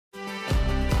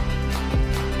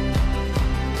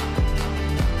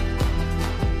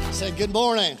Say good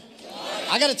morning.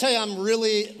 I got to tell you, I'm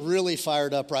really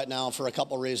fired up right now for a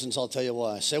couple reasons. I'll tell you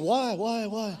why. Say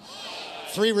why?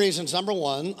 3 reasons. Number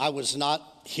 1, I was not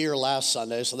here last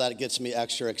Sunday, so that gets me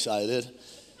extra excited,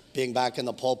 being back in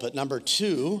the pulpit. Number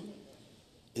 2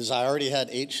 is I already had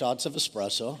 8 shots of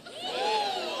espresso.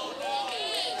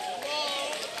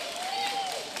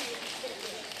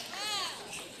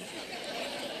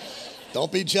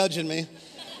 Don't be judging me.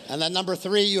 And then number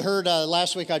 3, you heard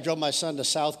last week I drove my son to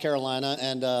South Carolina,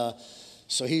 and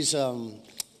so he's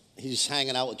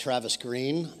hanging out with Travis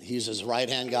Green. He's his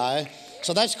right-hand guy.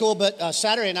 So that's cool. But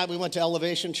Saturday night we went to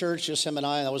Elevation Church, just him and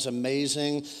I, and that was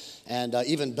amazing. And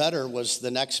even better was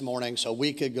the next morning. So a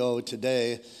week ago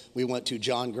today, we went to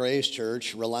John Gray's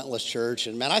church, Relentless Church.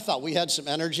 And man, I thought we had some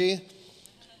energy.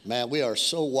 Man, we are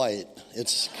so white.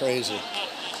 It's crazy.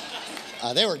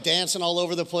 They were dancing all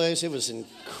over the place. It was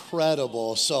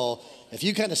incredible. So if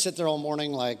you kind of sit there all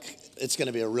morning, like, it's going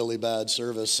to be a really bad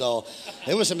service. So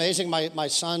it was amazing. My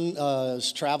son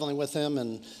is traveling with him,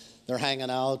 and they're hanging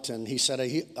out. And he said,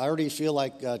 I already feel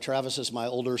like Travis is my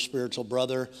older spiritual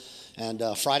brother. And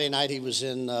Friday night, he was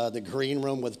in the green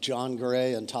room with John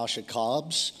Gray and Tasha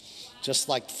Cobbs. Just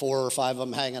like 4 or 5 of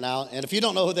them hanging out. And if you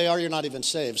don't know who they are, you're not even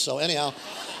saved. So anyhow,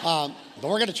 but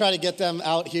we're going to try to get them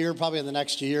out here probably in the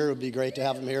next year. It would be great to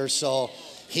have them here. So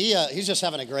he's just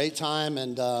having a great time,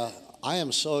 and I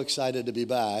am so excited to be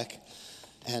back.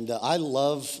 And I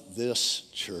love this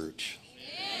church.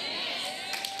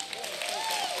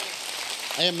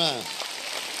 Amen.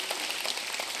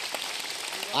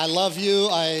 I love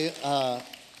you.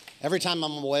 Every time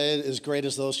I'm away, as great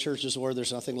as those churches were,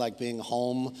 there's nothing like being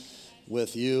home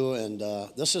with you, and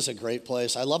this is a great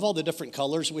place. I love all the different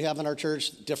colors we have in our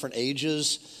church, different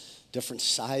ages, different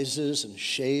sizes and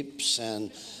shapes, and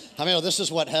I mean, this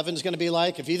is what heaven's going to be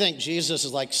like. If you think Jesus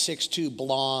is like 6'2"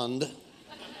 blonde,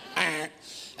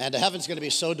 and heaven's going to be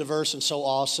so diverse and so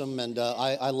awesome, and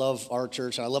I love our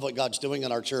church, and I love what God's doing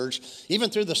in our church. Even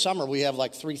through the summer, we have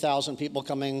like 3,000 people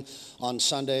coming on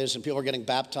Sundays, and people are getting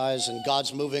baptized, and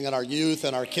God's moving in our youth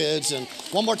and our kids. And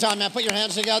one more time, man, put your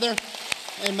hands together.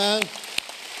 Amen.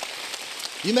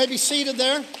 You may be seated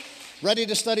there, ready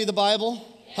to study the Bible.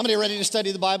 How many are ready to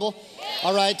study the Bible?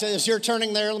 All right, as you're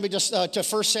turning there, let me just, to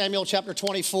 1 Samuel chapter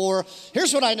 24.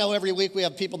 Here's what I know. Every week we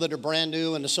have people that are brand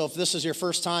new, and so if this is your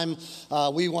first time,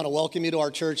 we want to welcome you to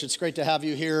our church. It's great to have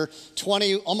you here.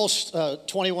 Almost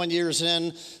 21 years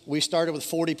in, we started with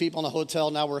 40 people in a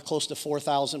hotel. Now we're close to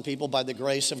 4,000 people by the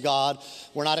grace of God.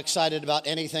 We're not excited about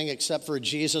anything except for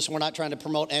Jesus. We're not trying to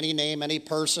promote any name, any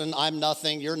person. I'm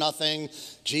nothing, you're nothing.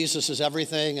 Jesus is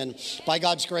everything, and by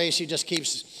God's grace, He just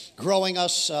keeps growing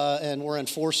us, and we're in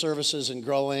 4 services and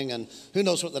growing, and who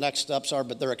knows what the next steps are,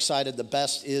 but they're excited. The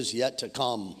best is yet to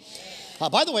come.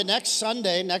 By the way, next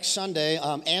Sunday,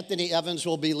 Anthony Evans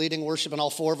will be leading worship in all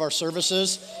 4 of our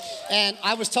services. And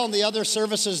I was telling the other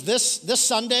services this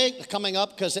Sunday coming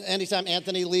up, because anytime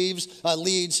Anthony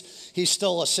leads, he's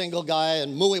still a single guy,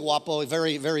 and muy guapo, a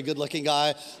very, very good-looking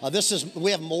guy.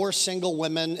 We have more single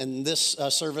women in this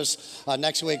service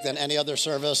next week than any other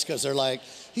service, because they're like,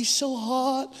 he's so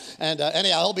hot. And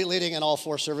anyhow, I'll be leading in all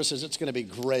 4 services. It's going to be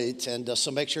great. And so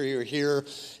make sure you're here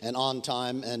and on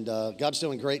time. And God's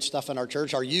doing great stuff in our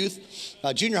church. Our youth,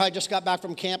 junior high just got back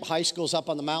from camp. High school's up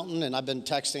on the mountain. And I've been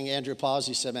texting Andrew Paz.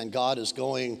 He said, man, God is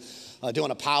doing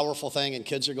a powerful thing. And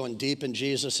kids are going deep in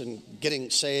Jesus and getting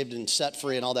saved and set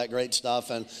free and all that great stuff.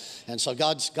 And so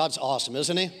God's awesome,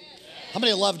 isn't He? How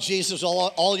many love Jesus,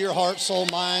 all your heart, soul,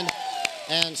 mind,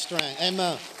 and strength?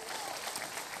 Amen.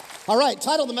 All right,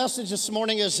 title of the message this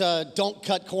morning is Don't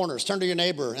Cut Corners. Turn to your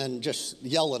neighbor and just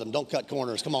yell at them, don't cut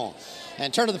corners, come on.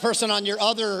 And turn to the person on your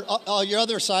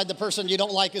other side, the person you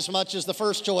don't like as much as the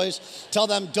first choice. Tell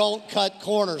them, don't cut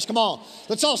corners. Come on,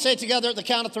 let's all say it together at the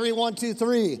count of 3. 1, 2,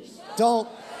 3. Don't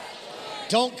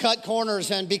cut corners.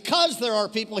 And because there are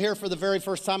people here for the very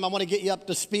first time, I want to get you up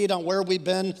to speed on where we've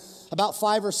been. About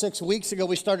 5 or 6 weeks ago,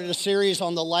 we started a series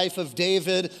on the life of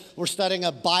David. We're studying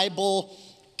a Bible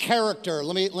character.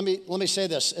 Let me say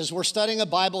this. As we're studying a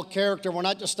Bible character, we're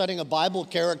not just studying a Bible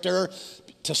character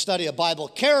to study a Bible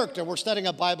character. We're studying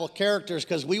a Bible characters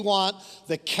because we want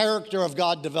the character of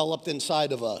God developed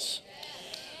inside of us.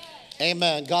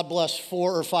 Amen. God bless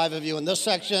 4 or 5 of you in this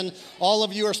section. All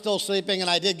of you are still sleeping,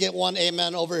 and I did get one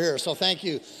amen over here. So thank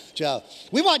you, Jeff.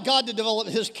 We want God to develop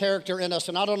His character in us,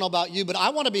 and I don't know about you, but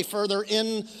I want to be further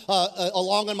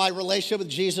along in my relationship with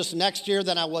Jesus next year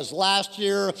than I was last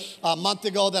year, a month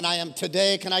ago than I am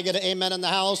today. Can I get an amen in the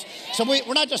house? So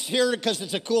we're not just here because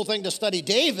it's a cool thing to study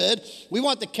David. We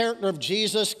want the character of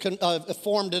Jesus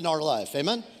formed in our life.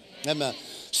 Amen? Amen.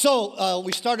 So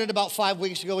we started about 5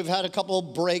 weeks ago. We've had a couple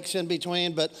breaks in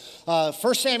between, but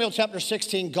 1 Samuel chapter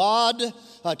 16, God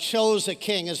chose a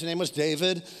king. His name was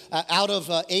David. Out of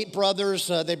 8 brothers,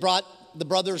 they brought the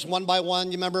brothers one by one.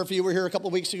 You remember if you were here a couple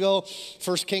weeks ago,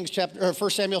 1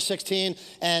 Samuel 16,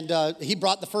 and he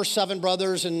brought the first 7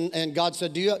 brothers, and God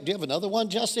said, do you have another one,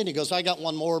 Justin? He goes, I got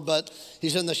one more, but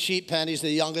he's in the sheep pen. He's the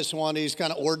youngest one. He's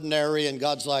kind of ordinary, and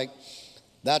God's like,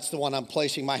 that's the one I'm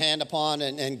placing my hand upon,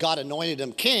 and God anointed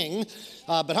him king.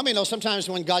 But how many know sometimes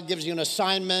when God gives you an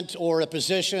assignment or a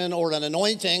position or an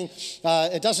anointing,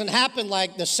 it doesn't happen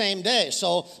like the same day.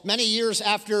 So many years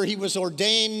after he was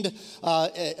ordained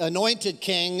anointed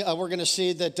king, we're going to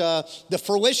see that the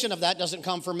fruition of that doesn't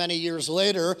come for many years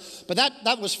later. But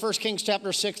that was 1 Kings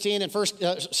chapter 16 and 1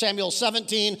 Samuel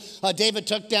 17. David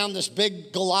took down this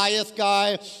big Goliath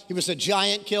guy. He was a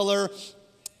giant killer.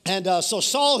 And so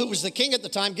Saul, who was the king at the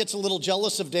time, gets a little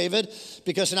jealous of David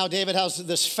because now David has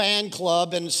this fan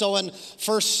club. And so in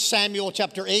 1 Samuel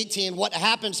chapter 18, what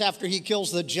happens after he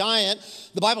kills the giant,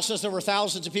 the Bible says there were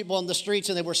thousands of people on the streets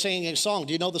and they were singing a song.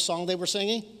 Do you know the song they were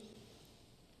singing?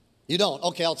 You don't?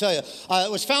 Okay, I'll tell you.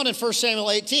 It was found in 1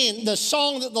 Samuel 18. The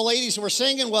song that the ladies were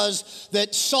singing was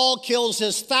that Saul kills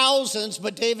his thousands,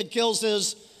 but David kills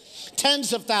his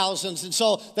tens of thousands. And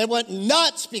so they went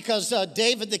nuts because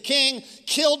David the king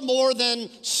killed more than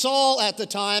Saul at the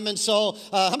time. And so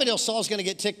how many know Saul's going to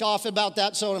get ticked off about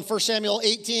that? So in 1 Samuel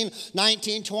 18,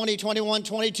 19, 20, 21,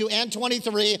 22, and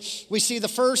 23, we see the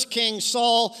first king,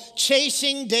 Saul,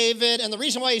 chasing David. And the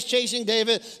reason why he's chasing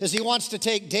David is he wants to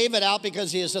take David out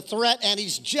because he is a threat and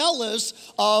he's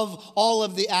jealous of all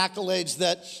of the accolades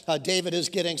that David is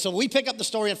getting. So we pick up the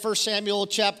story in 1 Samuel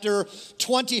chapter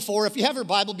 24. If you have your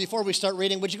Bible, before we start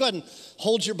reading, would you go ahead and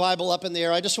hold your Bible up in the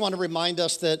air? I just want to remind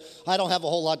us that I don't have a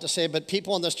whole lot to say, but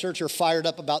people in this church are fired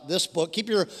up about this book. Keep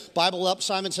your Bible up.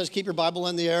 Simon says, keep your Bible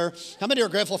in the air. How many are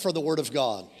grateful for the Word of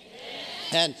God?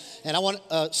 And I want,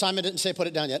 Simon didn't say put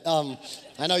it down yet.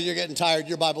 I know you're getting tired.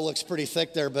 Your Bible looks pretty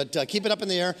thick there, but keep it up in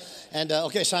the air. And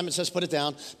okay, Simon says put it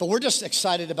down. But we're just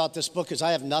excited about this book because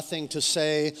I have nothing to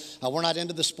say. We're not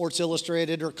into the Sports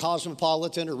Illustrated or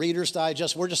Cosmopolitan or Reader's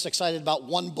Digest. We're just excited about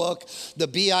one book, the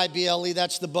Bible.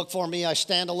 That's the book for me. I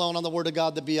stand alone on the Word of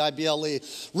God, the Bible.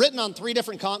 Written on 3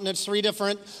 different continents, 3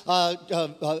 different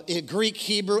Greek,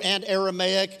 Hebrew, and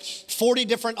Aramaic. 40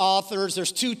 different authors.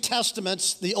 There's 2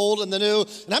 testaments, the Old and the New.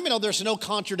 And I mean, there's no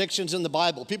contradictions in the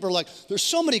Bible. People are like, there's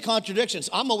so many contradictions.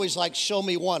 I'm always like, show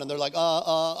me one. And they're like,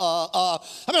 I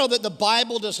know that the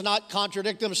Bible does not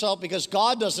contradict himself because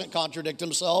God doesn't contradict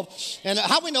himself. And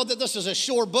how we know that this is a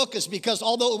sure book is because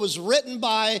although it was written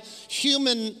by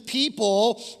human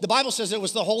people, the Bible says it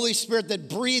was the Holy Spirit that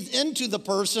breathed into the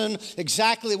person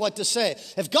exactly what to say.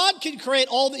 If God can create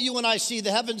all that you and I see,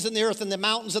 the heavens and the earth and the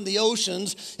mountains and the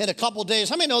oceans in a couple days,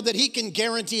 how many know that he can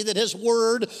guarantee that his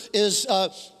word is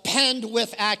penned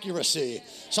with accuracy?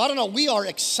 So I don't know, we are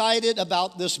excited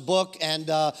about this book, and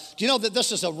do you know that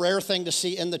this is a rare thing to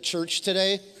see in the church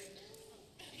today?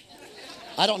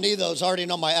 I don't need those, I already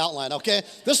know my outline, okay?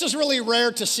 This is really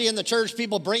rare to see in the church,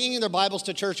 people bringing their Bibles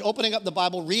to church, opening up the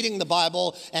Bible, reading the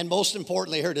Bible, and most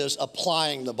importantly, here it is,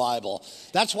 applying the Bible.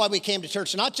 That's why we came to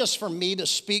church, not just for me to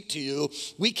speak to you.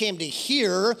 We came to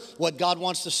hear what God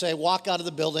wants to say, walk out of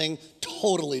the building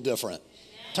totally different.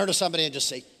 Turn to somebody and just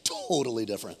say, totally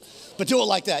different. But do it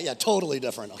like that, yeah, totally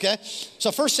different, okay?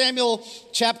 So 1 Samuel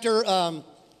chapter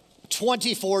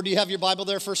 24, do you have your Bible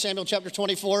there, 1 Samuel chapter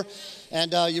 24?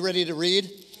 And you ready to read?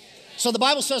 So the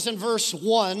Bible says in verse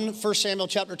 1, 1 Samuel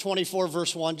chapter 24,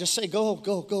 verse 1, just say, go,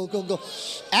 go, go, go, go.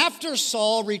 After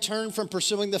Saul returned from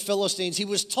pursuing the Philistines, he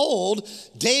was told,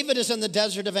 David is in the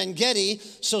desert of En-Gedi.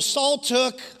 So Saul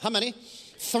took, how many?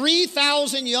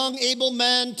 3,000 young able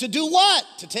men to do what?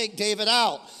 To take David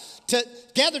out. To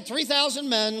gather 3,000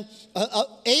 men,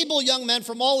 able young men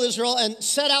from all Israel, and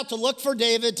set out to look for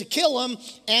David, to kill him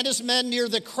and his men near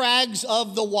the crags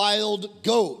of the wild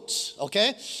goats,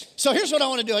 okay? So here's what I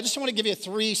want to do. I just want to give you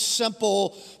 3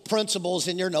 simple principles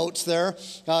in your notes there.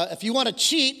 If you want to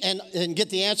cheat and get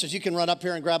the answers, you can run up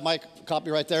here and grab my copy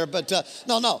right there. But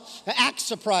no, act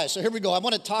surprised. So here we go. I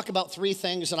want to talk about 3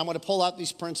 things, and I'm going to pull out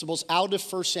these principles out of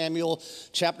 1 Samuel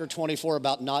chapter 24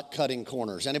 about not cutting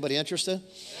corners. Anybody interested?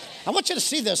 I want you to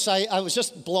see this. I was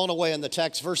just blown away in the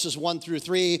text. Verses 1 through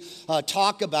 3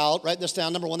 talk about, write this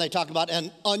down, number 1, they talk about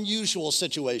an unusual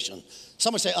situation.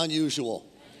 Someone say unusual.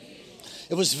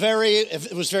 It was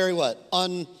very what?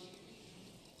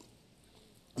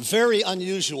 Very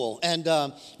unusual,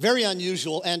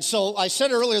 and so I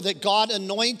said earlier that God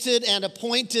anointed and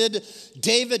appointed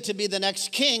David to be the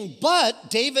next king, but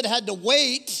David had to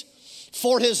wait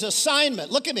for his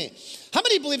assignment. Look at me. How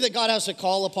many believe that God has a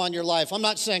call upon your life? I'm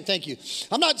not saying thank you.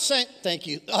 I'm not saying thank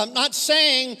you. I'm not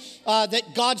saying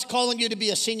that God's calling you to be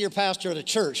a senior pastor at a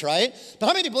church, right? But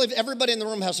how many believe everybody in the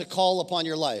room has a call upon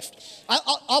your life?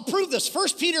 I'll prove this. 1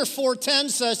 Peter 4:10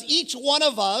 says, each one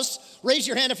of us, raise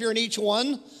your hand if you're in each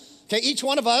one. Okay, each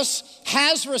one of us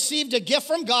has received a gift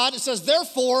from God. It says,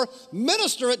 therefore,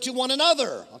 minister it to one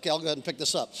another. Okay, I'll go ahead and pick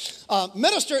this up.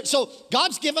 Minister it. So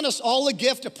God's given us all a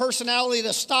gift, a personality,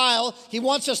 a style. He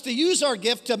wants us to use our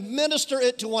gift to minister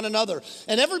it to one another.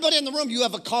 And everybody in the room, you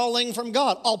have a calling from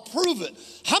God. I'll prove it.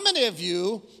 How many of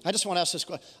you, I just want to ask this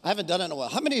question. I haven't done it in a while.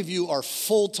 How many of you are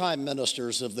full-time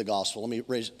ministers of the gospel? Let me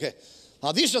raise, okay.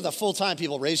 These are the full-time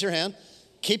people. Raise your hand.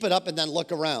 Keep it up and then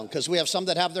look around, because we have some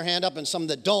that have their hand up and some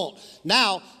that don't.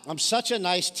 Now, I'm such a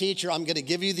nice teacher, I'm going to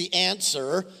give you the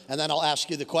answer, and then I'll ask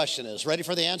you the question is. Ready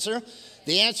for the answer?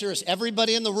 The answer is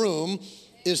everybody in the room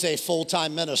is a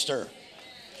full-time minister.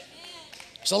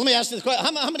 So let me ask you the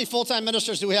question. How many full-time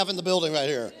ministers do we have in the building right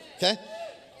here? Okay.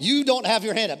 You don't have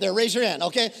your hand up. There, raise your hand,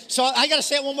 okay? So I got to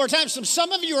say it one more time.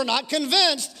 Some of you are not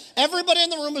convinced. Everybody in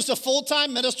the room is a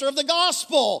full-time minister of the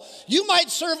gospel. You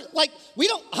might serve,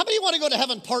 how many want to go to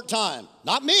heaven part-time?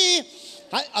 Not me.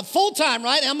 I'm full-time,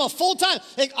 right? I'm a full-time.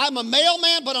 I'm a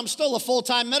mailman, but I'm still a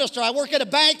full-time minister. I work at a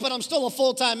bank, but I'm still a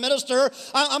full-time minister.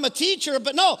 I'm a teacher,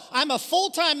 but no, I'm a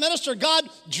full-time minister. God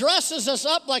dresses us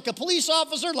up like a police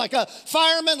officer, like a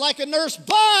fireman, like a nurse,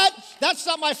 but that's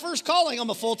not my first calling. I'm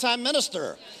a full-time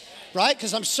minister, right?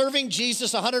 Because I'm serving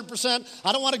Jesus 100%.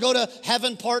 I don't want to go to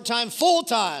heaven part-time,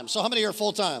 full-time. So how many are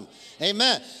full-time?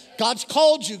 Amen. God's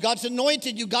called you, God's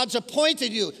anointed you, God's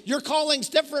appointed you. Your calling's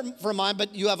different from mine,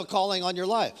 but you have a calling on your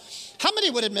life. How many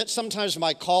would admit sometimes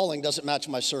my calling doesn't match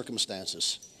my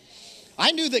circumstances?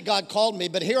 I knew that God called me,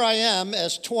 but here I am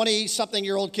as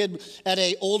 20-something-year-old kid at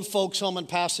an old folks home in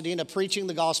Pasadena preaching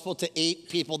the gospel to 8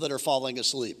 people that are falling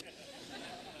asleep.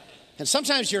 And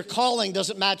sometimes your calling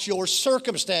doesn't match your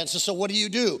circumstances, so what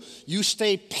do? You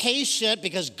stay patient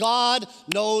because God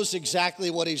knows exactly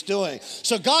what he's doing.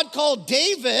 So God called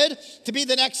David to be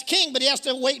the next king, but he has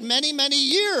to wait many, many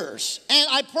years. And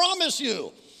I promise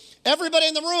you, everybody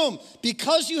in the room,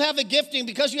 because you have a gifting,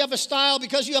 because you have a style,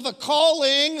 because you have a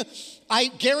calling, I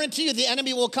guarantee you the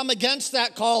enemy will come against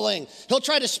that calling. He'll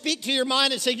try to speak to your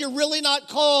mind and say, you're really not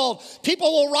called. People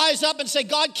will rise up and say,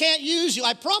 God can't use you.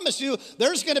 I promise you,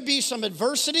 there's going to be some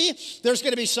adversity. There's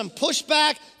going to be some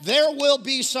pushback. There will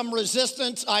be some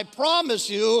resistance. I promise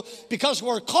you, because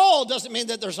we're called doesn't mean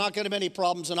that there's not going to be any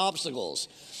problems and obstacles.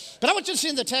 But I want you to see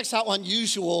in the text how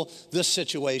unusual this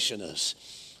situation is.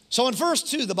 So in verse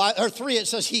 3, it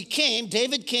says,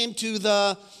 David came to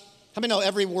the, how many know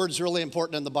every word's really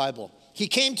important in the Bible? He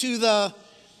came to the,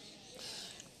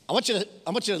 I want you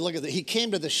to look at that. He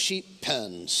came to the sheep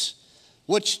pens,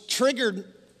 which triggered,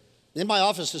 in my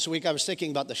office this week, I was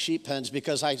thinking about the sheep pens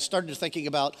because I started thinking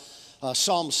about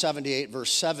Psalm 78,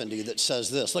 verse 70 that says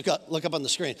this. Look up on the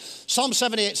screen. Psalm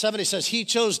 78, 70 says, he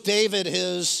chose David,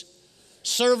 his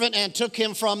servant, and took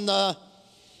him from the,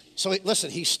 so listen,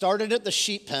 he started at the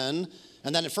sheep pen,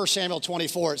 and then in 1 Samuel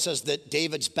 24, it says that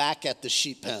David's back at the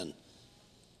sheep pen.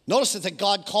 Notice that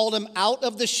God called him out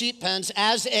of the sheep pens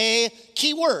as a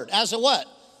key word, as a what?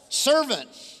 Servant.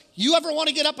 You ever want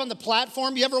to get up on the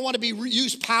platform? You ever want to be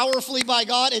used powerfully by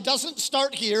God? It doesn't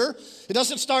start here. It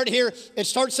doesn't start here. It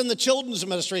starts in the children's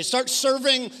ministry. It starts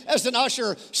serving as an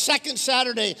usher, second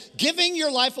Saturday, giving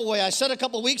your life away. I said a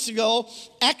couple weeks ago,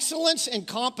 excellence and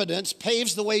competence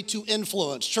paves the way to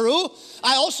influence. True?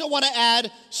 I also want to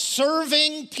add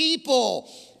serving people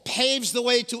paves the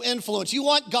way to influence. You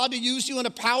want God to use you in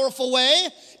a powerful way,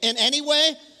 in any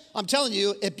way? I'm telling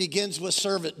you, it begins with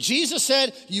servant. Jesus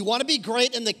said, you want to be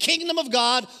great in the kingdom of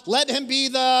God, let him be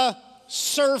the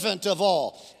servant of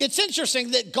all. It's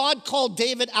interesting that God called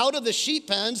David out of the sheep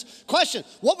pens. Question,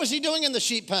 what was he doing in the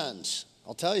sheep pens?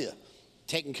 I'll tell you,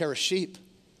 taking care of sheep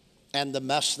and the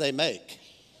mess they make.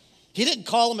 He didn't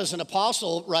call him as an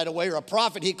apostle right away or a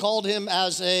prophet. He called him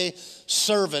as a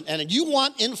servant. And if you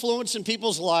want influence in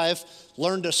people's life,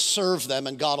 learn to serve them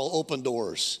and God will open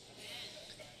doors.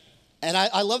 And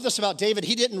I love this about David.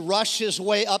 He didn't rush his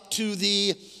way up to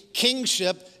the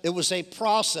kingship. It was a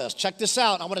process. Check this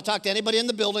out. I want to talk to anybody in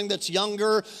the building that's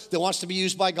younger that wants to be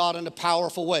used by God in a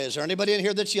powerful way. Is there anybody in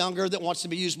here that's younger that wants to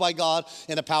be used by God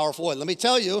in a powerful way? Let me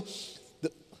tell you,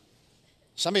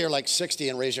 some of you are like 60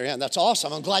 and raise your hand. That's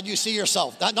awesome. I'm glad you see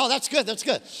yourself. No, that's good. That's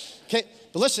good. Okay,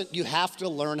 but listen, you have to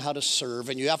learn how to serve,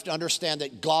 and you have to understand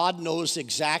that God knows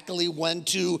exactly when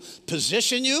to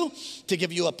position you, to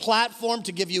give you a platform,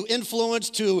 to give you influence,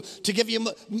 to give you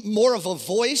more of a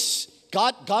voice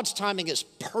God's timing is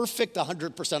perfect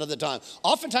 100% of the time.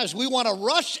 Oftentimes we want to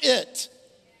rush it.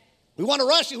 We want to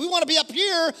rush it. We want to be up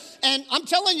here. And I'm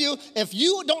telling you, if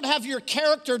you don't have your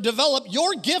character developed,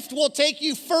 your gift will take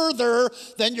you further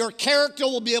than your character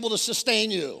will be able to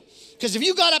sustain you. Because if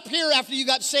you got up here after you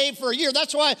got saved for a year,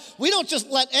 that's why we don't just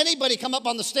let anybody come up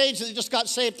on the stage that just got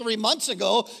saved 3 months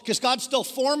ago, because God's still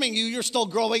forming you, you're still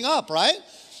growing up, right?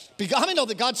 Because how many know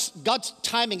that God's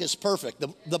timing is perfect?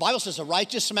 The Bible says a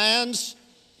righteous man's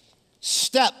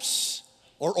steps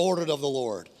are ordered of the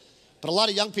Lord. But a lot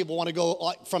of young people want to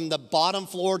go from the bottom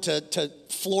floor to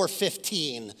floor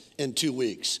 15 in 2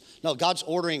 weeks. No, God's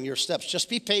ordering your steps. Just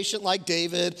be patient like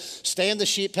David. Stay in the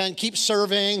sheep pen. Keep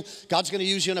serving. God's going to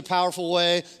use you in a powerful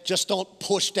way. Just don't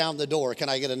push down the door. Can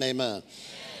I get an amen?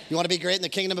 You want to be great in the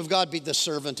kingdom of God? Be the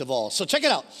servant of all. So check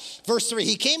it out. Verse 3,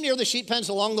 he came near the sheep pens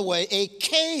along the way. A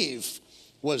cave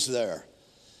was there.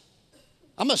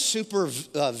 I'm a super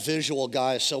visual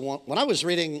guy, so when I was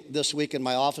reading this week in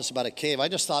my office about a cave, I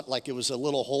just thought like it was a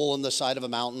little hole in the side of a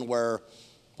mountain where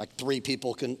like 3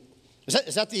 people can,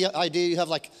 is that the idea? You have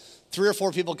like 3 or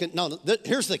 4 people can, no,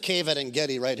 here's the cave at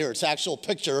Engedi right here. It's an actual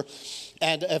picture.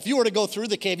 And if you were to go through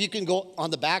the cave, you can go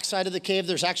on the back side of the cave.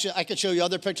 There's actually, I could show you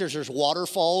other pictures. There's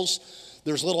waterfalls.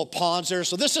 There's little ponds there.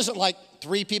 So this isn't like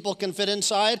 3 people can fit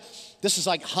inside. This is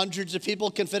like hundreds of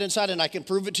people can fit inside, and I can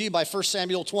prove it to you by 1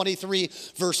 Samuel 23,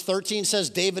 verse 13 says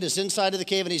David is inside of the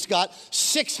cave, and he's got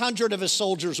 600 of his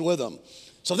soldiers with him.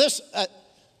 So this,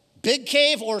 big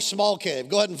cave or small cave?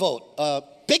 Go ahead and vote.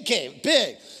 Big cave,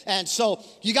 big. And so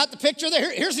you got the picture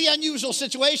there. Here's the unusual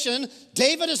situation.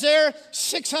 David is there,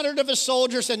 600 of his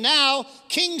soldiers, and now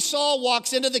King Saul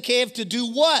walks into the cave to do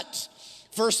what?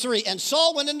 Verse 3, and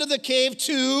Saul went into the cave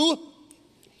to,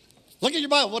 look at your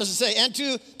Bible, what does it say? And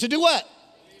to do what?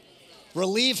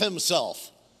 Relieve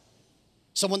himself.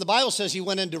 So when the Bible says he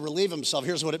went in to relieve himself,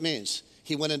 here's what it means.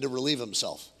 He went in to relieve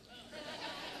himself.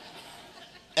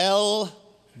 El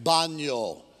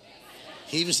baño.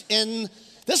 He was in,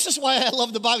 this is why I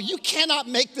love the Bible. You cannot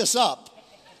make this up.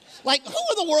 Like, who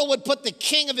in the world would put the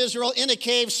king of Israel in a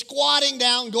cave, squatting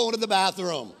down, going to the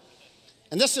bathroom?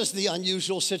 And this is the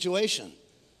unusual situation.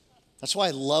 That's why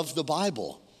I love the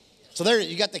Bible. So there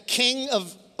you got the king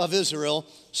of Israel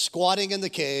squatting in the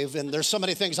cave, and there's so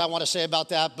many things I want to say about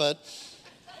that, but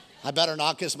I better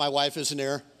not because my wife isn't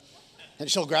here. And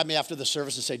she'll grab me after the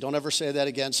service and say, don't ever say that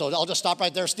again. So I'll just stop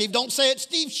right there. Steve, don't say it.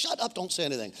 Steve, shut up. Don't say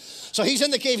anything. So he's in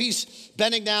the cave. He's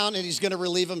bending down, and he's going to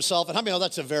relieve himself. And how many know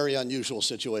that's a very unusual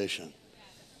situation?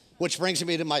 Which brings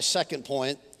me to my second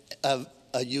point of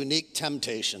a unique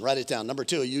temptation. Write it down. Number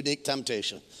 2, a unique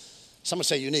temptation. Someone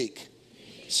say unique.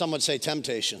 Someone say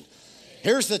temptation.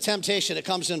 Here's the temptation. It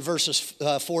comes in verses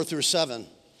 4 through 7.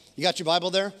 You got your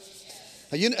Bible there?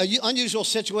 An unusual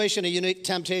situation, a unique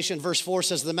temptation. Verse 4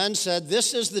 says, the men said,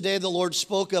 this is the day the Lord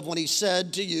spoke of when he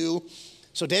said to you.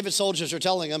 So David's soldiers are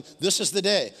telling him, this is the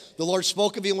day. The Lord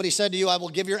spoke of you when he said to you, I will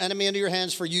give your enemy into your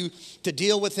hands for you to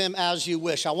deal with him as you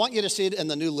wish. I want you to see it in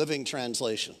the New Living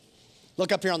Translation.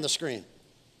 Look up here on the screen.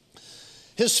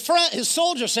 His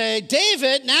soldiers say,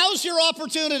 David, now's your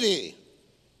opportunity.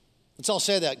 Let's all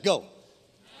say that. Go.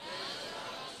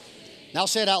 Now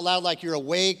say it out loud like you're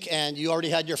awake and you already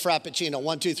had your Frappuccino.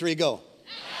 1, 2, 3, go.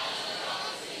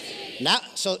 Now,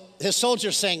 so his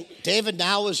soldiers saying, David,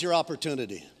 now is your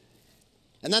opportunity.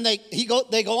 And then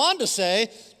they go on to say,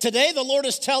 today the Lord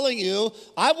is telling you,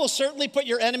 I will certainly put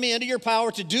your enemy into your power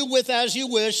to do with as you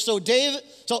wish. So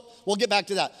we'll get back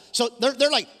to that. So they're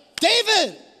like,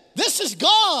 David, this is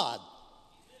God.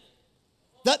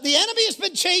 The enemy has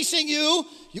been chasing you.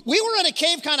 We were in a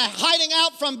cave kind of hiding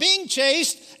out from being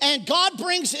chased, and God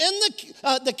brings in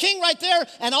the king right there,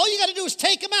 and all you got to do is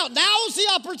take him out. Now is the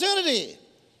opportunity.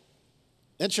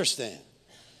 Interesting.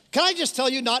 Can I just tell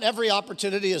you, not every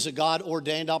opportunity is a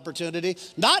God-ordained opportunity.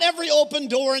 Not every open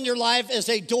door in your life is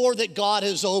a door that God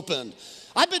has opened.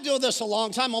 I've been doing this a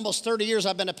long time, almost 30 years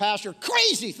I've been a pastor.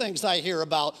 Crazy things I hear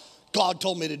about. God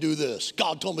told me to do this.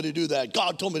 God told me to do that.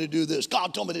 God told me to do this.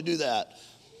 God told me to do that.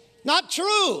 Not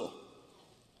true.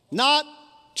 Not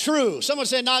true. Someone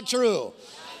say not true.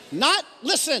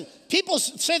 Listen, people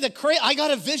say I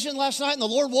got a vision last night and the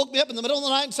Lord woke me up in the middle of the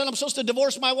night and said I'm supposed to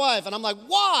divorce my wife. And I'm like,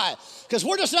 why? Because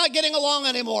we're just not getting along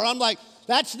anymore. I'm like,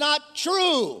 that's not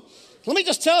true. Let me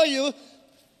just tell you,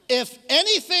 if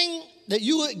anything that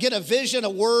you get a vision, a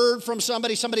word from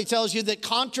somebody tells you that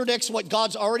contradicts what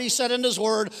God's already said in his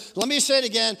word, let me say it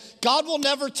again. God will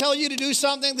never tell you to do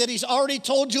something that he's already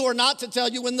told you or not to tell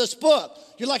you in this book.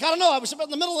 You're like, I don't know, I was up in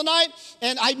the middle of the night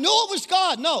and I knew it was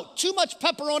God. No, too much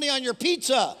pepperoni on your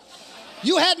pizza.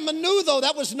 You had menu though,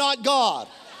 that was not God.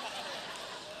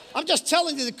 I'm just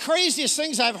telling you the craziest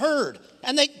things I've heard.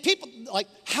 And people, like,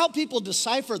 how people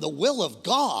decipher the will of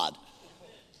God.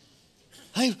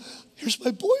 Here's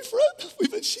my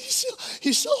boyfriend.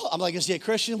 He's so, I'm like, is he a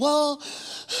Christian? Well,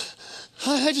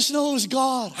 I just know it was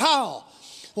God. How?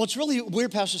 Well, it's really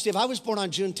weird, Pastor Steve. I was born on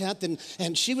June 10th,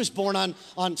 and she was born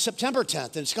on September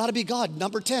 10th, and it's got to be God,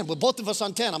 number 10. With both of us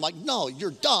on 10. I'm like, no,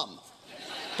 you're dumb.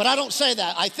 But I don't say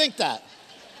that. I think that.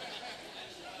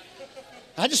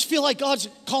 I just feel like God's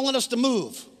calling us to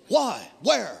move. Why?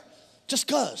 Where? Just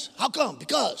because. How come?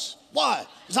 Because. Why?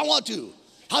 Because I want to.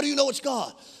 How do you know it's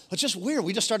God? It's just weird.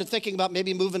 We just started thinking about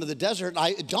maybe moving to the desert.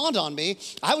 It dawned on me,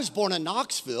 I was born in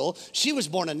Knoxville. She was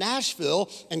born in Nashville.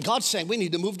 And God's saying we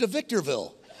need to move to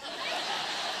Victorville.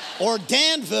 Or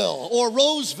Danville. Or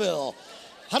Roseville.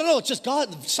 I don't know. It's just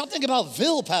God. Something about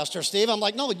Ville, Pastor Steve. I'm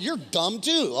like, no, you're dumb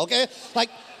too, okay? Like,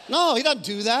 no, he doesn't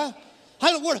do that.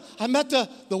 I met the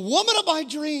woman of my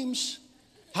dreams.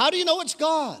 How do you know it's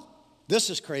God? This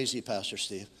is crazy, Pastor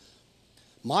Steve.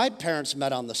 My parents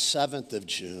met on the 7th of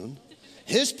June.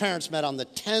 His parents met on the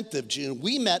 10th of June.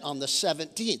 We met on the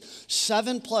 17th.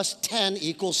 7 plus 10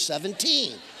 equals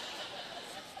 17.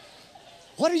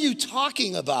 What are you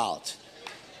talking about?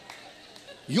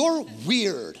 You're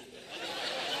weird.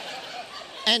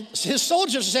 And his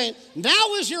soldiers are saying,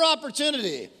 now is your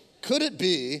opportunity. Could it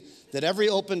be that every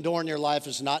open door in your life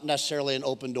is not necessarily an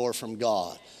open door from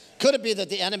God? Could it be that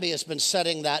the enemy has been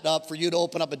setting that up for you to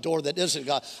open up a door that isn't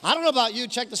God? I don't know about you.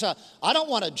 Check this out. I don't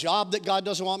want a job that God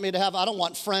doesn't want me to have. I don't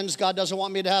want friends God doesn't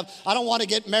want me to have. I don't want to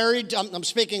get married. I'm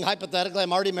speaking hypothetically.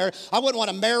 I'm already married. I wouldn't want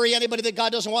to marry anybody that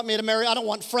God doesn't want me to marry. I don't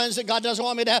want friends that God doesn't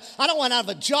want me to have. I don't want to have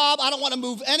a job. I don't want to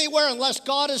move anywhere unless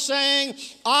God is saying,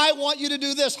 I want you to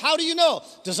do this. How do you know?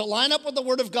 Does it line up with the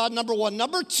word of God, number one?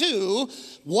 Number two,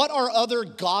 what are other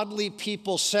godly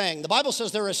people saying? The Bible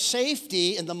says there is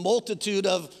safety in the multitude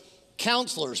of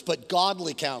counselors, but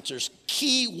godly counselors.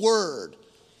 Key word.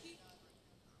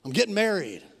 I'm getting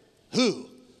married. Who?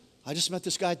 I just met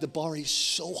this guy at the bar. He's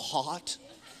so hot.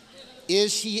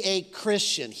 Is he a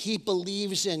Christian? He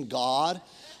believes in God.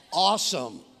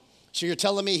 Awesome. So you're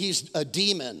telling me he's a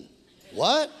demon.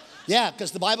 What? Yeah,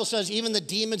 because the Bible says even the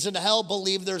demons in hell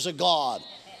believe there's a God.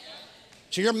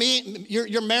 So you're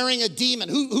marrying a demon.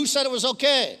 Who said it was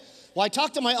okay? Well, I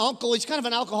talked to my uncle. He's kind of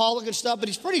an alcoholic and stuff, but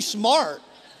he's pretty smart.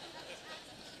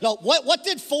 No, what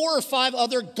did 4 or 5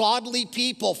 other godly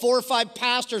people, 4 or 5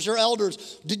 pastors or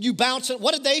elders, did you bounce it?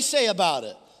 What did they say about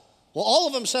it? Well, all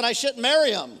of them said I shouldn't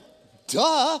marry him.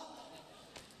 Duh.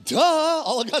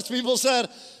 All of God's people said,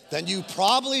 then you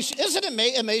probably should. Isn't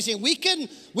it amazing? We can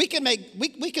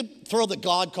throw the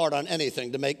God card on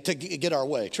anything to get our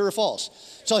way. True or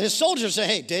false? So his soldiers say,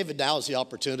 hey, David, now is the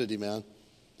opportunity, man.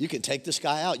 You can take this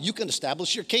guy out. You can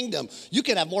establish your kingdom. You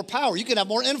can have more power. You can have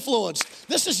more influence.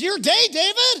 This is your day,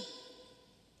 David.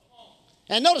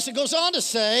 And notice it goes on to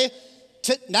say,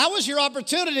 now is your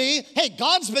opportunity. Hey,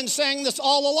 God's been saying this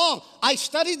all along. I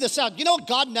studied this out. You know,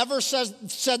 God never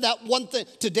said that one thing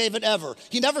to David ever.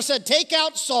 He never said, take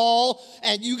out Saul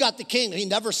and you got the kingdom. He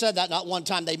never said that, not one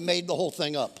time. They made the whole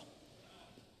thing up.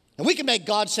 And we can make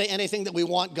God say anything that we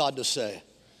want God to say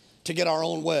to get our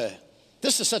own way.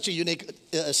 This is such a unique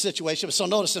situation. So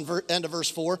notice in end of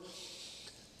verse 4.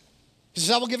 He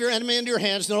says, I will give your enemy into your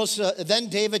hands. Notice, then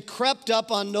David crept up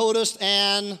unnoticed,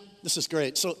 and this is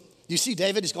great. So you see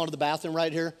David, he's going to the bathroom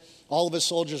right here. All of his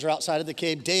soldiers are outside of the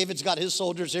cave. David's got his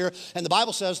soldiers here. And the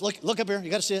Bible says, look up here.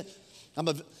 You got to see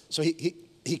it. So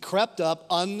he crept up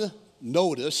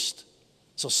unnoticed.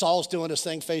 So Saul's doing his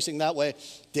thing facing that way.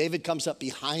 David comes up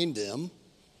behind him.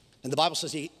 And the Bible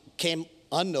says he came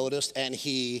unnoticed, and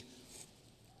he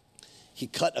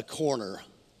cut a corner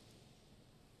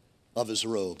of his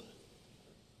robe.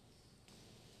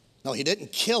 No, he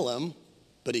didn't kill him,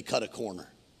 but he cut a corner.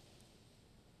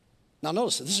 Now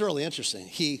notice, this is really interesting.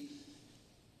 He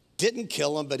didn't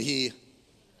kill him, but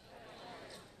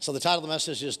so the title of the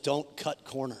message is Don't Cut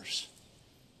Corners.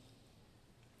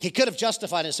 He could have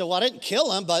justified it and said, well, I didn't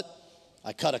kill him, but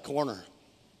I cut a corner.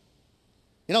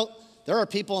 You know, there are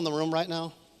people in the room right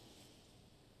now.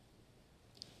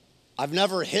 I've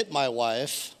never hit my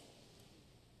wife,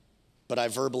 but I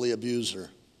verbally abuse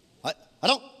her.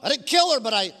 I didn't kill her,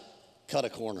 but I cut a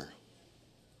corner.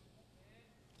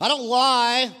 I don't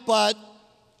lie, but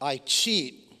I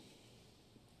cheat.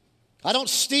 I don't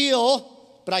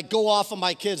steal, but I go off on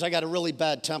my kids. I got a really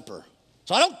bad temper.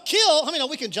 So I don't kill. I mean,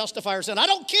 we can justify our sin. I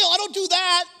don't kill. I don't do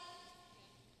that.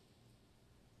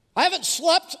 I haven't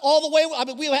slept all the way. I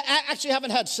mean, we actually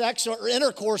haven't had sex or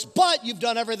intercourse, but you've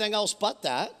done everything else but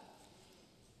that.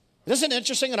 Isn't it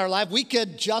interesting in our life? We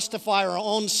could justify our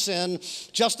own sin,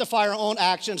 justify our own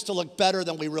actions to look better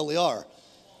than we really are.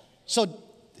 So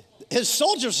his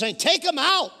soldiers were saying, take him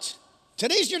out.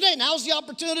 Today's your day. Now's the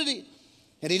opportunity.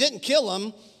 And he didn't kill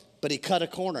him, but he cut a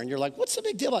corner. And you're like, what's the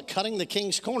big deal about cutting the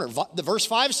king's corner? The verse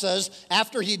 5 says,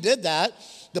 after he did that,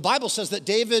 the Bible says that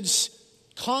David's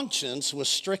conscience was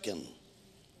stricken.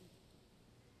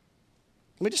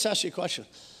 Let me just ask you a question.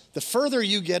 The further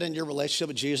you get in your relationship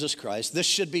with Jesus Christ, this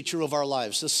should be true of our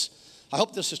lives. I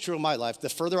hope this is true of my life. The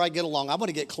further I get along, I want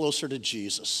to get closer to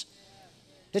Jesus.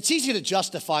 It's easy to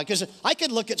justify, because I could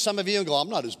look at some of you and go, I'm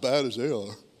not as bad as they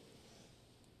are.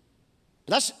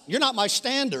 You're not my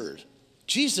standard.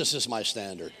 Jesus is my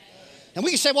standard. And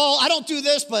we can say, well, I don't do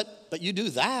this, but you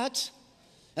do that.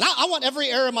 And I want every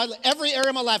area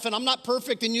of my life, and I'm not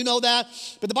perfect, and you know that.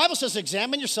 But the Bible says,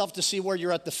 examine yourself to see where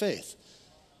you're at the faith.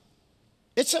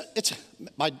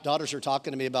 My daughters are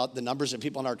talking to me about the numbers of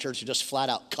people in our church who just flat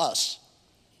out cuss.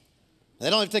 They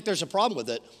don't even think there's a problem with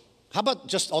it. How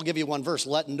about I'll give you one verse.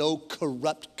 Let no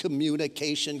corrupt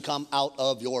communication come out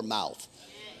of your mouth.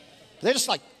 They're just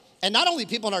like, and not only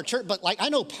people in our church, but like I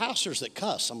know pastors that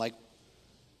cuss. I'm like,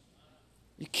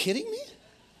 you kidding me?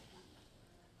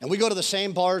 And we go to the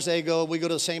same bars they go. We go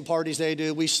to the same parties they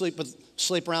do. We sleep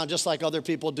around just like other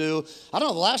people do. I don't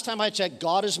know, the last time I checked,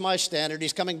 God is my standard.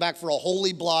 He's coming back for a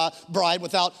holy bride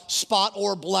without spot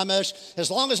or blemish. As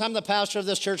long as I'm the pastor of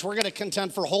this church, we're going to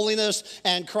contend for holiness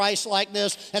and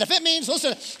Christ-likeness. And if it means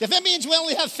we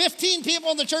only have 15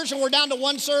 people in the church and we're down to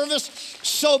one service,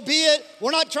 so be it. We're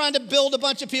not trying to build a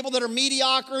bunch of people that are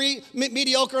mediocre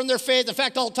in their faith. In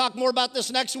fact, I'll talk more about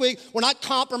this next week. We're not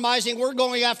compromising. We're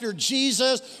going after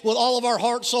Jesus with all of our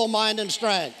heart, soul, mind, and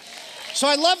strength. So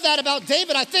I love that about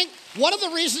David. I think one of the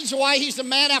reasons why he's a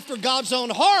man after God's own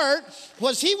heart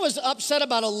was he was upset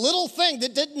about a little thing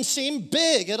that didn't seem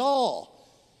big at all.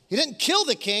 He didn't kill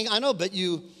the king, I know, but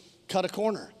you cut a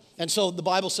corner. And so the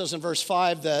Bible says in verse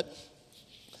 5 that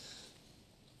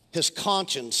his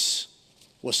conscience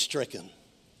was stricken.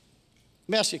 Let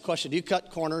me ask you a question. Do you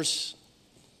cut corners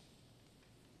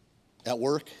at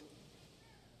work?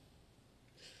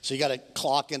 So you got to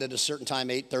clock in at a certain time,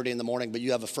 8:30 in the morning, but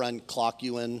you have a friend clock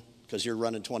you in because you're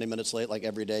running 20 minutes late like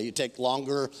every day. You take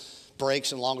longer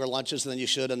breaks and longer lunches than you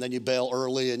should, and then you bail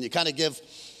early, and you kind of give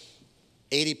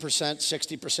 80%,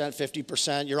 60%,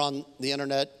 50%. You're on the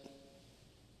internet,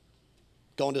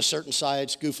 going to certain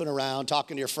sites, goofing around,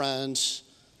 talking to your friends.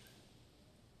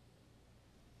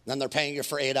 Then they're paying you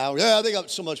for 8 hours. Yeah, they got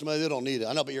so much money, they don't need it.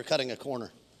 I know, but you're cutting a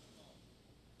corner.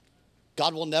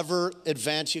 God will never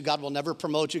advance you. God will never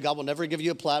promote you. God will never give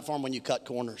you a platform when you cut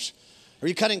corners. Are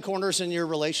you cutting corners in your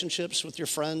relationships with your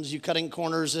friends? Are you cutting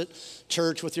corners at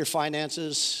church with your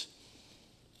finances?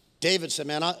 David said,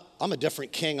 man, I'm a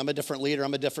different king. I'm a different leader.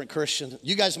 I'm a different Christian.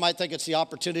 You guys might think it's the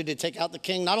opportunity to take out the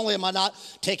king. Not only am I not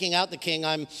taking out the king,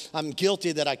 I'm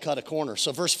guilty that I cut a corner.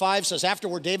 So verse 5 says,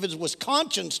 afterward, David was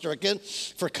conscience stricken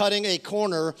for cutting a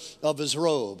corner of his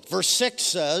robe. Verse 6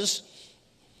 says,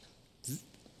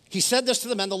 he said this to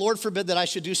the men, the Lord forbid that I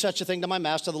should do such a thing to my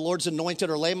master, the Lord's anointed,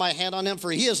 or lay my hand on him, for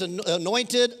he is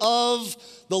anointed of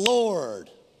the Lord.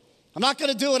 I'm not going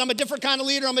to do it. I'm a different kind of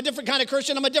leader. I'm a different kind of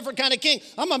Christian. I'm a different kind of king.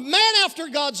 I'm a man after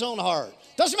God's own heart.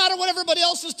 Doesn't matter what everybody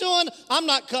else is doing. I'm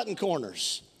not cutting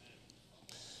corners.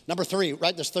 Number 3,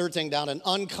 write this third thing down, an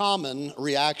uncommon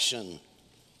reaction.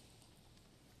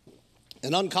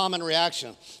 An uncommon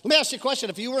reaction. Let me ask you a question.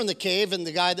 If you were in the cave and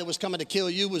the guy that was coming to kill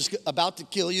you was about to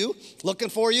kill you, looking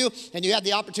for you, and you had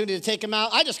the opportunity to take him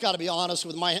out, I just got to be honest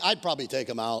with I'd probably take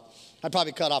him out. I'd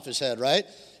probably cut off his head, right?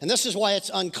 And this is why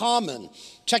it's uncommon.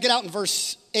 Check it out in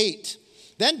verse 8.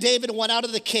 Then David went out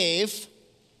of the cave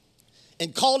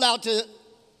and called out to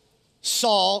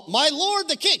Saul, my Lord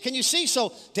the king. Can you see?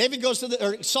 So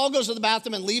Saul goes to the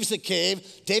bathroom and leaves the cave.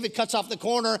 David cuts off the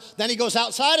corner. Then he goes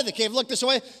outside of the cave. Look this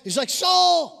way. He's like,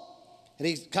 Saul. And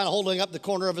he's kind of holding up the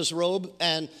corner of his robe.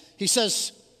 And he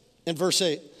says in verse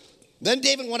 8, then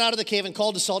David went out of the cave and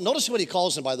called to Saul. Notice what he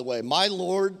calls him, by the way. My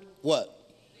Lord, what?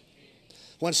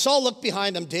 When Saul looked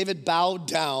behind him, David bowed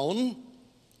down,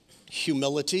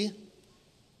 humility,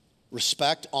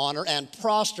 respect, honor, and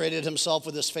prostrated himself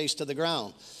with his face to the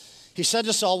ground. He said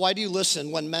to Saul, why do you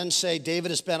listen when men say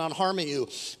David is bent on harming you?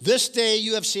 This day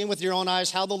you have seen with your own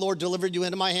eyes how the Lord delivered you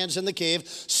into my hands in the cave.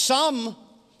 Some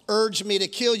urged me to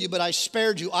kill you, but I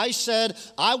spared you. I said,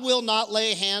 I will not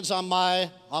lay hands on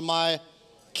my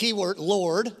keyword,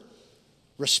 Lord,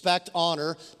 respect,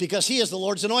 honor, because he is the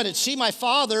Lord's anointed. See, my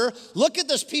father, look at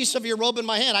this piece of your robe in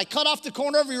my hand. I cut off the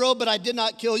corner of your robe, but I did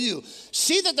not kill you.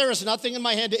 See that there is nothing in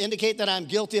my hand to indicate that I'm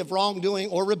guilty of wrongdoing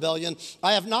or rebellion.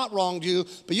 I have not wronged you,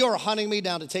 but you are hunting me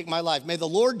down to take my life. May the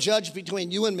Lord judge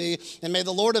between you and me, and may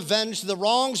the Lord avenge the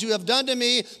wrongs you have done to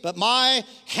me, but my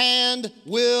hand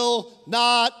will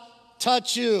not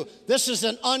touch you. This is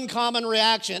an uncommon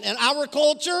reaction. In our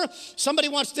culture, somebody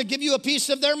wants to give you a piece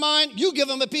of their mind, you give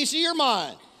them a piece of your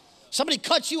mind. Somebody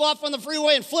cuts you off on the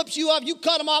freeway and flips you off, you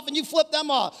cut them off and you flip them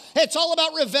off. Hey, it's all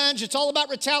about revenge. It's all about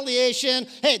retaliation.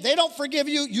 Hey, they don't forgive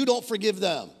you, you don't forgive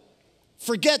them.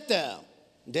 Forget them.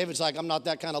 And David's like, I'm not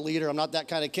that kind of leader. I'm not that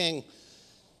kind of king.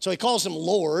 So he calls him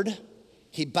Lord.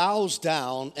 He bows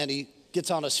down and he gets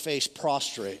on his face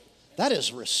prostrate. That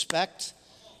is respect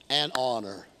and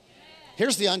honor.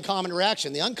 Here's the uncommon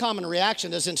reaction. The uncommon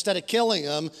reaction is instead of killing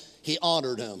him, he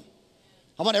honored him.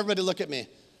 I want everybody to look at me.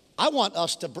 I want to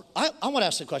ask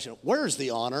the question, where is the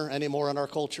honor anymore in our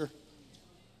culture?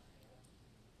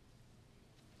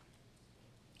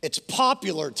 It's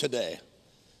popular today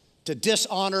to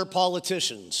dishonor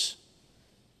politicians.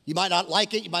 You might not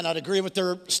like it. You might not agree with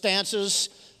their stances.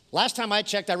 Last time I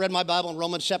checked, I read my Bible in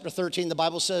Romans chapter 13. The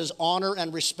Bible says, honor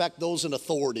and respect those in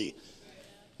authority.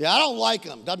 Yeah, I don't like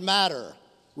them. Doesn't matter.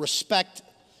 Respect.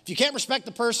 If you can't respect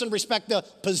the person, respect the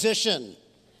position.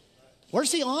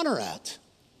 Where's the honor at?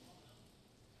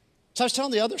 So I was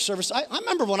telling the other service, I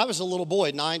remember when I was a little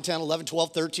boy, 9, 10, 11,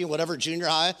 12, 13, whatever, junior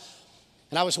high,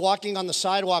 and I was walking on the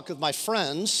sidewalk with my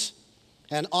friends,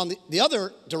 and on the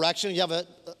other direction, you have an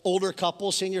older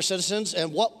couple, senior citizens,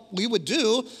 and what we would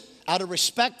do, out of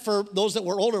respect for those that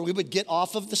were older, we would get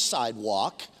off of the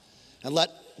sidewalk and let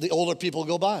the older people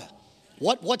go by.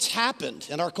 What's happened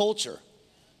in our culture?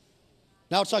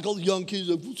 Now it's like all the young kids,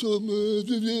 like, what's up,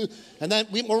 man? And then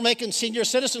we're making senior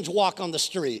citizens walk on the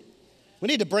street. We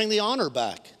need to bring the honor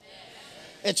back.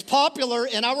 It's popular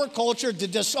in our culture to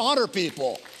dishonor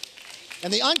people.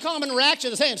 And the uncommon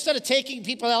reaction is, hey, instead of taking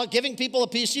people out, giving people a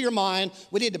piece of your mind,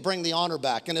 we need to bring the honor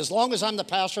back. And as long as I'm the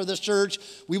pastor of this church,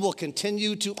 we will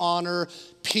continue to honor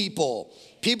people.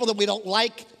 People that we don't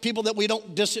like, people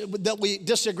that we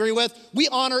disagree with. We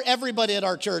honor everybody at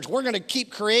our church. We're going to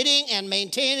keep creating and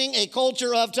maintaining a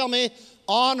culture of, tell me,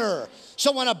 honor.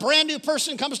 So when a brand new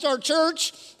person comes to our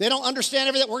church, they don't understand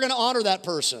everything, we're going to honor that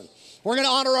person. We're going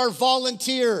to honor our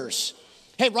volunteers.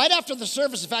 Hey, right after the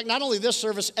service, in fact, not only this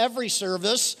service, every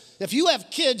service, if you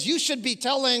have kids, you should be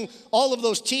telling all of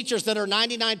those teachers that are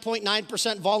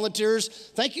 99.9% volunteers,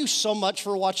 thank you so much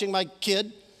for watching my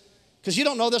kid. Because you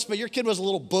don't know this, but your kid was a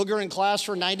little booger in class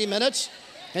for 90 minutes.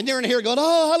 And you're in here going,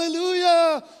 oh,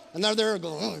 hallelujah. And they're there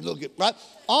going, oh, look at, right?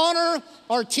 Honor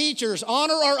our teachers,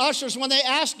 honor our ushers when they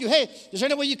ask you, hey, is there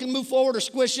any way you can move forward or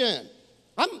squish in?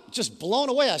 I'm just blown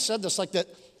away. I said this like that.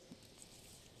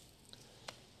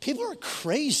 People are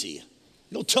crazy.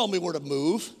 You don't tell me where to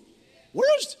move.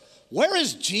 Where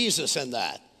is Jesus in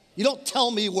that? You don't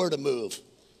tell me where to move.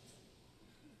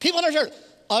 People in our church,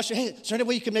 usher, hey, is there any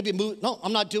way you can maybe move? No,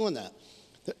 I'm not doing that.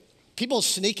 People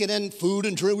sneaking in food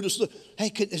and drink.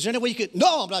 Hey, is there any way you could?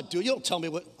 No, I'm not doing it. You don't tell me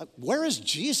what. Where is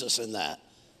Jesus in that?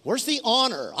 Where's the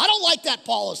honor? I don't like that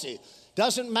policy.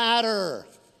 Doesn't matter.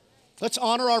 Let's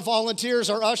honor our volunteers,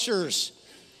 our ushers.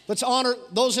 Let's honor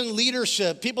those in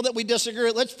leadership, people that we disagree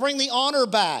with. Let's bring the honor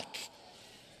back.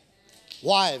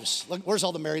 Wives, look, where's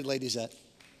all the married ladies at?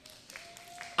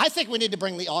 I think we need to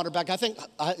bring the honor back. I think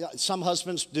some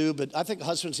husbands do, but I think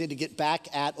husbands need to get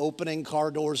back at opening car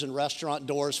doors and restaurant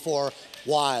doors for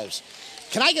wives.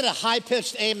 Can I get a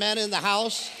high-pitched amen in the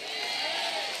house?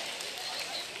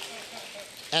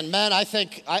 And men, I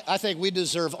think we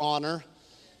deserve honor.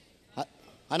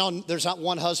 I know there's not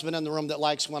one husband in the room that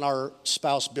likes when our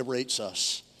spouse berates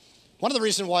us. One of the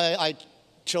reasons why I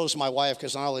chose my wife,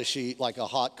 because not only is she like a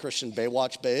hot Christian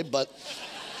Baywatch babe, but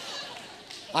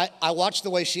I watched the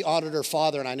way she honored her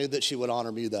father, and I knew that she would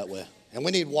honor me that way. And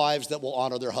we need wives that will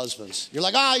honor their husbands. You're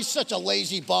like, he's such a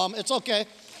lazy bum. It's okay.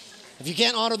 If you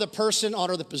can't honor the person,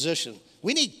 honor the position.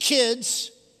 We need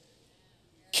kids.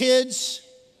 Kids.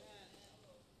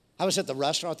 I was at the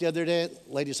restaurant the other day.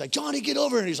 The lady's like, Johnny, get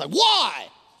over here. And he's like, why?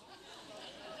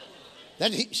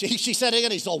 Then she said it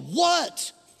again. He's like,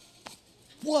 what?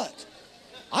 What?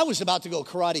 I was about to go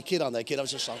Karate Kid on that kid. I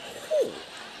was just like, oh.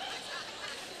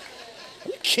 Are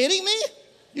you kidding me?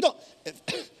 You don't,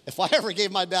 if I ever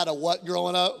gave my dad a what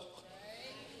growing up?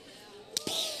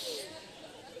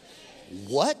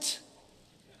 What?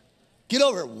 Get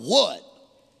over what?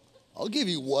 I'll give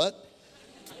you what?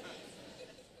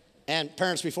 And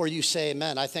parents, before you say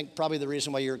amen, I think probably the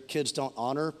reason why your kids don't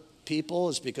honor people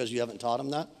is because you haven't taught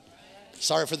them that.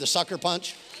 Sorry for the sucker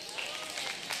punch.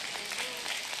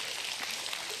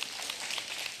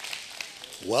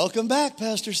 Welcome back,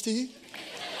 Pastor Steve.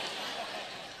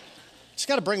 Just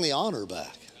got to bring the honor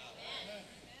back.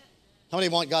 How many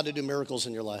want God to do miracles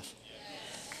in your life?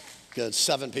 Good,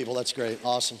 7 people, that's great,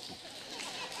 awesome.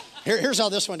 Here's how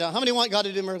this went down. How many want God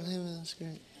to do miracles? That's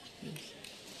great.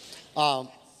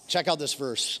 Check out this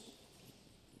verse.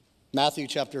 Matthew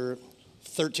chapter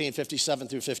 13, 57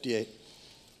 through 58.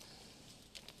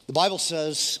 The Bible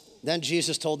says, then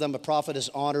Jesus told them a prophet is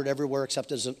honored everywhere except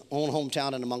his own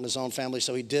hometown and among his own family.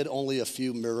 So he did only a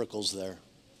few miracles there.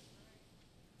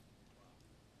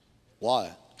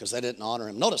 Why? Because they didn't honor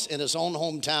him. Notice, in his own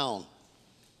hometown.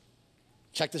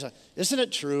 Check this out. Isn't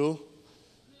it true?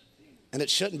 And it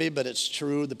shouldn't be, but it's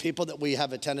true. The people that we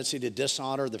have a tendency to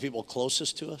dishonor, the people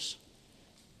closest to us.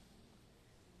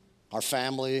 Our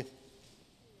family,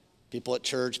 people at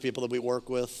church, people that we work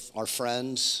with, our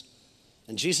friends.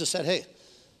 And Jesus said, hey,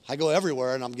 I go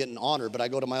everywhere and I'm getting honored, but I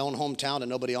go to my own hometown and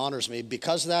nobody honors me.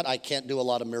 Because of that, I can't do a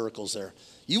lot of miracles there.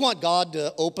 You want God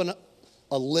to open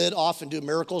a lid off and do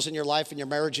miracles in your life and your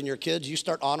marriage and your kids, you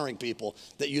start honoring people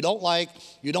that you don't like,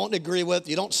 you don't agree with,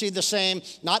 you don't see the same,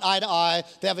 not eye to eye.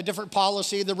 They have a different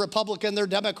policy. They're Republican, they're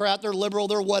Democrat, they're liberal,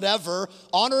 they're whatever.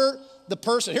 Honor the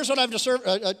person. Here's what I've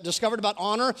discovered about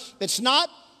honor. It's not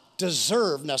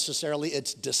deserved necessarily,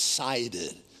 it's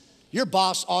decided. Your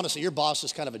boss, honestly, your boss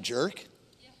is kind of a jerk.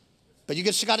 But you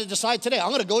just got to decide today, I'm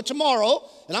going to go tomorrow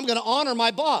and I'm going to honor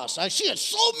my boss. She is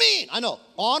so mean. I know.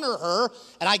 Honor her,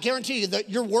 and I guarantee you that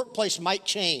your workplace might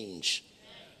change.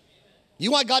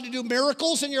 You want God to do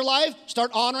miracles in your life?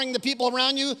 Start honoring the people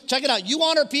around you. Check it out. You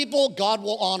honor people, God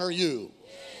will honor you.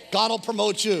 God will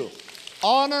promote you.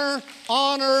 Honor,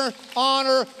 honor,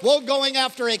 honor. We're going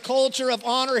after a culture of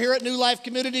honor here at New Life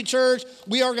Community Church.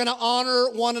 We are going to honor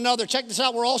one another. Check this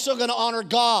out. We're also going to honor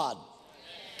God.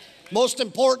 Most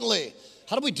importantly,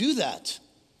 how do we do that?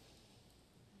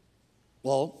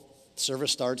 Well,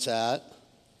 service starts at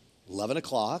 11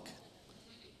 o'clock.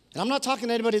 And I'm not talking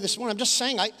to anybody this morning. I'm just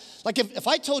saying, if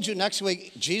I told you next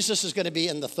week Jesus is going to be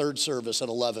in the third service at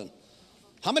 11,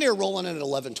 how many are rolling in at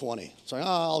 11:20? So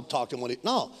I'll talk to him.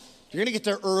 No, you're going to get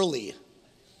there early.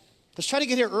 Let's try to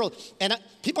get here early. And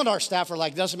people on our staff are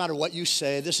like, it doesn't matter what you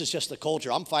say. This is just the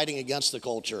culture. I'm fighting against the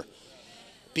culture.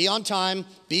 Be on time,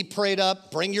 be prayed up,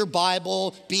 bring your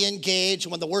Bible, be engaged.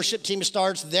 When the worship team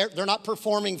starts, they're not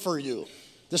performing for you.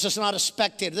 This is not a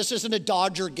spectator. This isn't a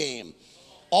Dodger game.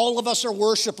 All of us are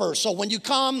worshipers. So when you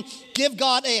come, give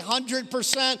God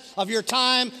 100% of your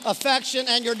time, affection,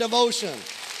 and your devotion.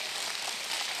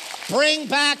 Bring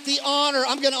back the honor.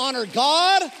 I'm going to honor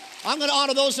God. I'm going to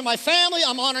honor those in my family.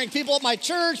 I'm honoring people at my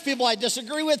church, people I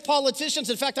disagree with, politicians.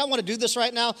 In fact, I want to do this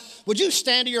right now. Would you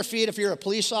stand to your feet if you're a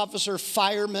police officer,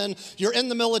 fireman, you're in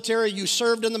the military, you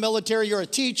served in the military, you're a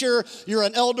teacher, you're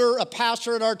an elder, a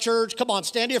pastor at our church. Come on,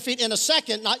 stand to your feet. In a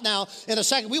second, not now, in a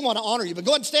second, we want to honor you. But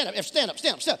go ahead and stand up. Stand up,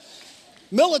 stand up, stand up.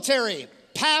 Military,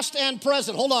 past and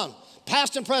present. Hold on.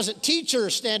 Past and present.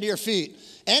 Teachers, stand to your feet.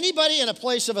 Anybody in a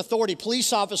place of authority,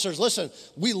 police officers, listen,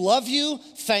 we love you.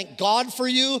 Thank God for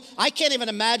you. I can't even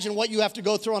imagine what you have to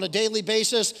go through on a daily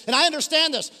basis. And I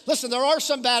understand this. Listen, there are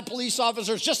some bad police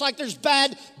officers, just like there's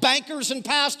bad bankers and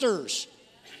pastors.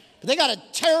 But they got a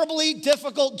terribly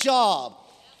difficult job.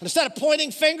 And instead of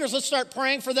pointing fingers, let's start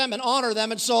praying for them and honor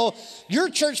them. And so your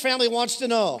church family wants to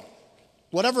know,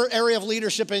 whatever area of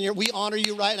leadership in here, we honor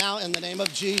you right now in the name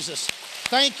of Jesus.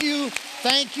 Thank you,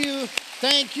 thank you,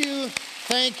 thank you.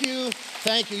 Thank you.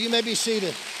 Thank you. You may be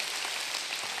seated.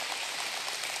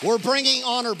 We're bringing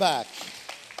honor back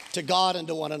to God and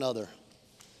to one another.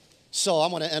 So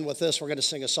I'm going to end with this. We're going to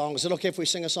sing a song. Is it okay if we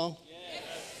sing a song? Yes.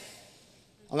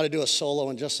 I'm going to do a solo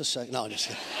in just a second. No, just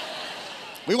kidding.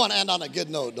 We want to end on a good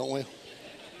note, don't we?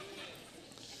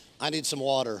 I need some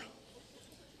water.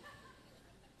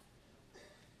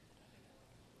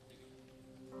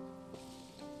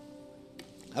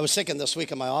 I was thinking this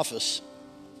week in my office,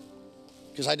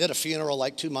 because I did a funeral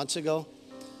like 2 months ago.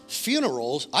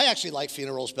 Funerals, I actually like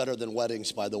funerals better than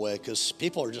weddings, by the way, because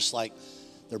people are just like,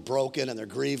 they're broken and they're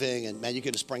grieving, and man, you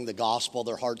can just bring the gospel,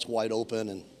 their heart's wide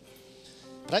open.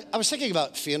 But I was thinking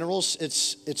about funerals.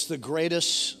 It's the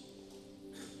greatest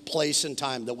place and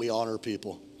time that we honor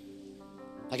people.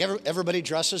 Like everybody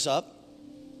dresses up,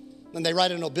 and they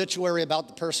write an obituary about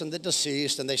the person that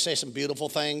deceased, and they say some beautiful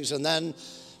things, and then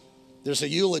there's a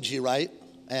eulogy, right?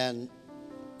 And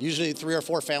usually 3 or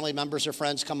 4 family members or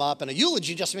friends come up, and a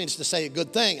eulogy just means to say a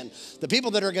good thing. And the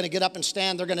people that are going to get up and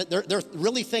stand, they're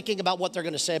really thinking about what they're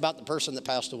going to say about the person that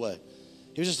passed away.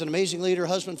 He was just an amazing leader,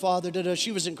 husband, father,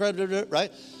 she was incredible,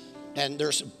 right? And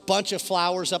there's a bunch of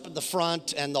flowers up at the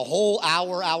front, and the whole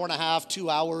hour and a half, 2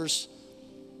 hours,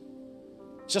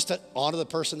 just to honor the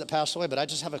person that passed away. But I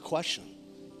just have a question.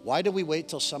 Why do we wait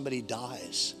till somebody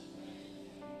dies?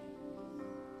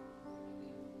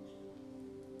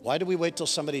 Why do we wait till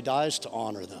somebody dies to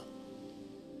honor them?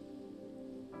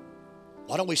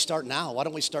 Why don't we start now? Why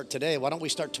don't we start today? Why don't we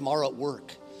start tomorrow at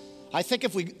work? I think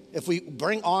if we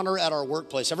bring honor at our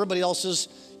workplace, everybody else is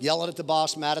yelling at the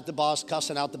boss, mad at the boss,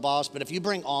 cussing out the boss. But if you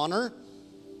bring honor,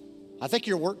 I think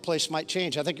your workplace might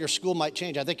change. I think your school might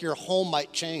change. I think your home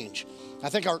might change. I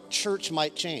think our church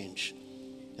might change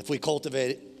if we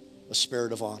cultivate a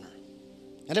spirit of honor.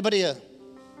 Anybody a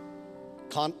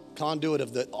conduit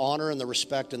of the honor and the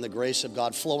respect and the grace of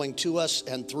God flowing to us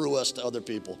and through us to other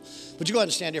people? Would you go ahead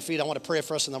and stand to your feet? I want to pray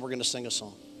for us, and then we're going to sing a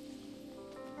song.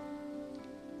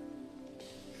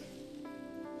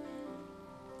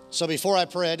 So before I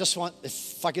pray, I just want,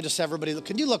 if I could just have everybody,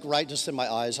 can you look right just in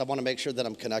my eyes? I want to make sure that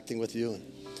I'm connecting with you. And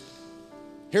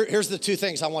here's the two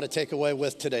things I want to take away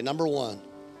with today. Number one,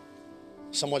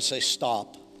 someone say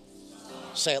stop.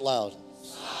 Stop. Say it loud.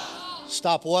 Stop.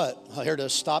 Stop what? I hear to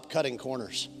stop cutting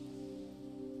corners.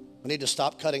 We need to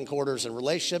stop cutting corners in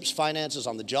relationships, finances,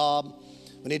 on the job.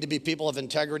 We need to be people of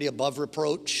integrity above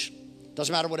reproach.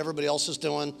 Doesn't matter what everybody else is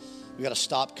doing. We got to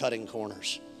stop cutting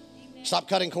corners. Amen. Stop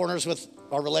cutting corners with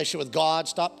our relationship with God.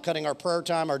 Stop cutting our prayer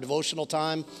time, our devotional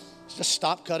time. Just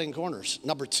stop cutting corners.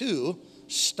 Number two,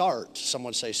 start.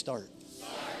 Someone say start.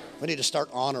 Start. We need to start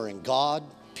honoring God,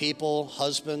 people,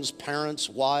 husbands, parents,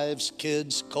 wives,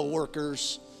 kids,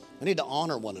 co-workers. We need to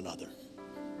honor one another.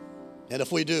 And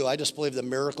if we do, I just believe the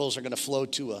miracles are going to flow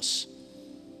to us.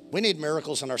 We need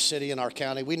miracles in our city and our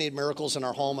county. We need miracles in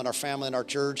our home and our family and our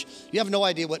church. You have no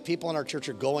idea what people in our church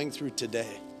are going through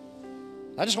today.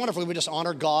 I just wonder if we would just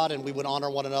honor God and we would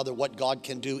honor one another, what God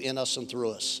can do in us and through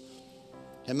us.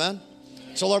 Amen?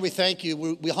 So Lord, we thank you.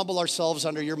 We humble ourselves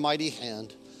under your mighty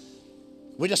hand.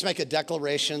 We just make a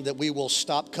declaration that we will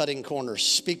stop cutting corners.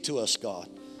 Speak to us, God,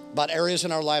 about areas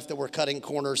in our life that we're cutting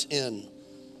corners in.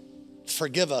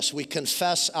 Forgive us. We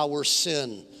confess our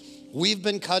sin. We've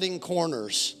been cutting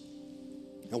corners,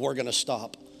 and we're going to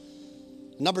stop.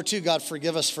 Number two, God,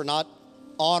 forgive us for not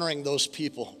honoring those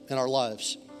people in our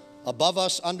lives. Above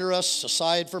us, under us,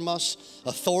 aside from us,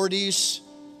 authorities,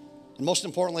 and most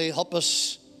importantly, help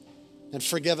us and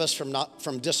forgive us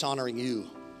from dishonoring you.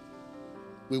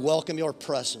 We welcome your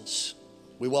presence.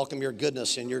 We welcome your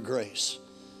goodness and your grace.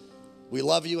 We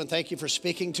love you and thank you for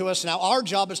speaking to us. Now our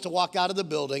job is to walk out of the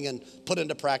building and put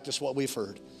into practice what we've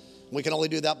heard. We can only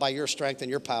do that by your strength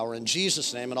and your power. In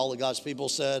Jesus' name, and all of God's people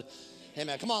said,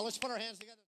 amen. Come on, let's put our hands together.